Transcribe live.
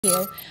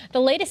The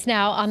latest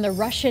now on the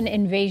Russian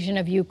invasion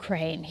of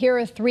Ukraine. Here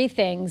are three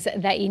things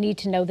that you need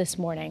to know this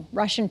morning.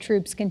 Russian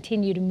troops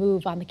continue to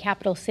move on the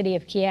capital city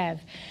of Kiev.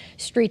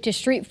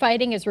 Street-to-street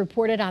fighting is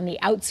reported on the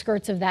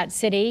outskirts of that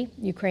city.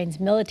 Ukraine's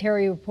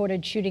military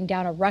reported shooting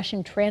down a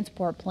Russian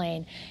transport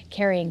plane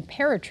carrying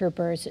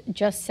paratroopers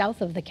just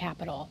south of the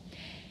capital.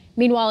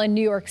 Meanwhile, in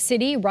New York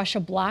City, Russia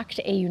blocked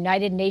a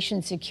United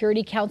Nations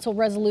Security Council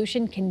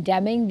resolution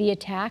condemning the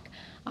attack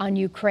on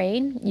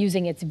Ukraine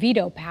using its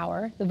veto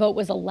power. The vote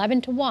was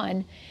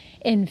 11-1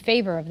 in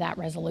favor of that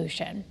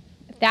resolution.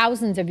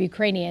 Thousands of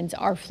Ukrainians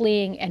are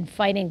fleeing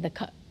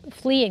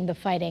the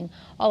fighting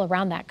all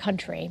around that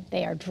country.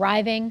 They are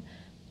driving,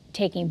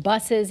 taking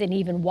buses, and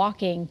even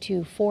walking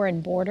to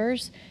foreign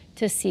borders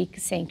to seek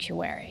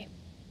sanctuary.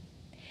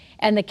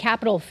 And the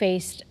capital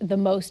faced the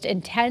most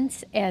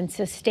intense and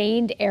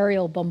sustained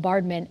aerial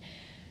bombardment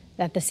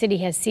that the city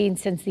has seen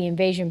since the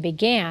invasion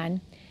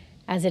began,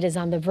 as it is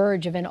on the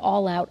verge of an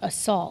all-out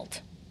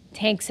assault.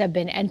 Tanks have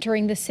been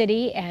entering the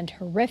city, and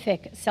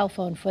horrific cell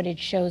phone footage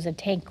shows a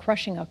tank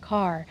crushing a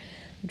car.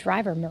 The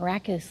driver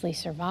miraculously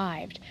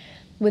survived.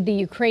 With the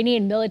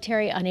Ukrainian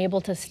military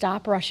unable to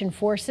stop Russian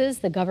forces,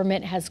 the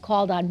government has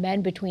called on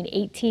men between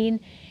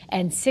 18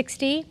 and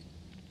 60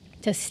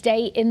 to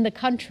stay in the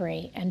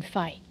country and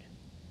fight.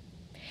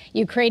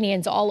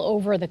 Ukrainians all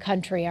over the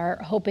country are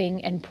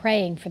hoping and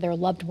praying for their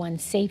loved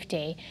ones'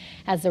 safety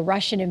as the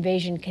Russian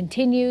invasion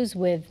continues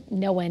with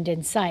no end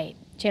in sight.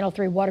 Channel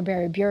 3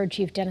 Waterbury Bureau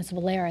Chief Dennis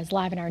Valera is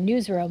live in our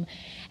newsroom.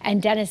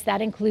 And Dennis,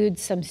 that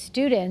includes some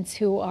students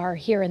who are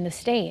here in the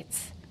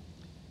States.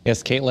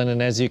 Yes, Caitlin,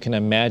 and as you can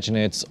imagine,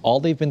 it's all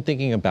they've been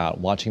thinking about,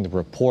 watching the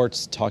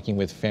reports, talking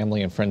with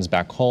family and friends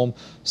back home.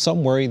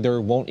 Some worry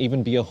there won't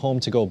even be a home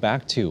to go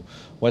back to.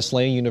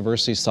 Wesleyan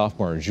University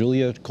sophomore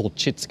Julia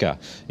Kolchitska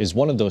is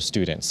one of those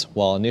students.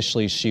 While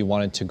initially she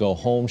wanted to go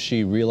home,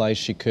 she realized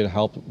she could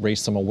help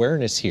raise some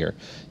awareness here.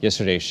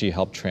 Yesterday, she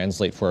helped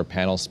translate for a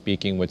panel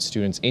speaking with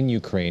students in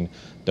Ukraine.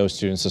 Those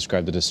students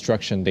described the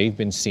destruction they've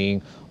been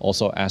seeing,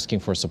 also asking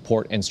for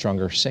support and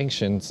stronger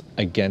sanctions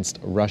against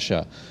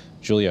Russia.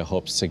 Julia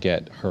hopes to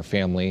get her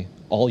family,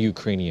 all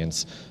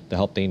Ukrainians, the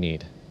help they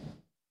need.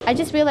 I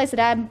just realized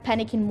that I'm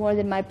panicking more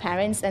than my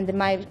parents and than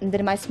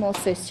my small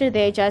sister.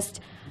 They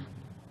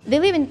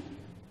live in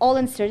all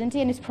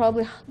uncertainty, and it's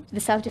probably the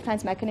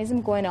self-defense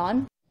mechanism going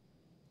on.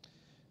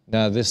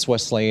 Now, this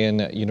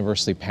Wesleyan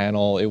University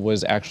panel, it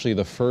was actually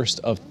the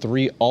first of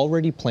 3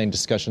 already planned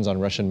discussions on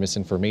Russian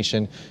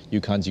misinformation.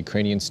 UConn's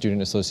Ukrainian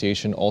Student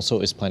Association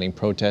also is planning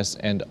protests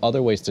and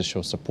other ways to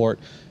show support.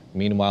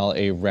 Meanwhile,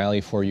 a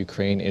rally for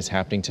Ukraine is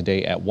happening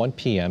today at 1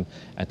 p.m.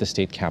 at the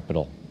state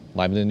capitol.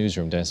 Live in the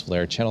newsroom, Dennis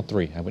Valera, Channel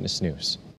 3 Eyewitness News.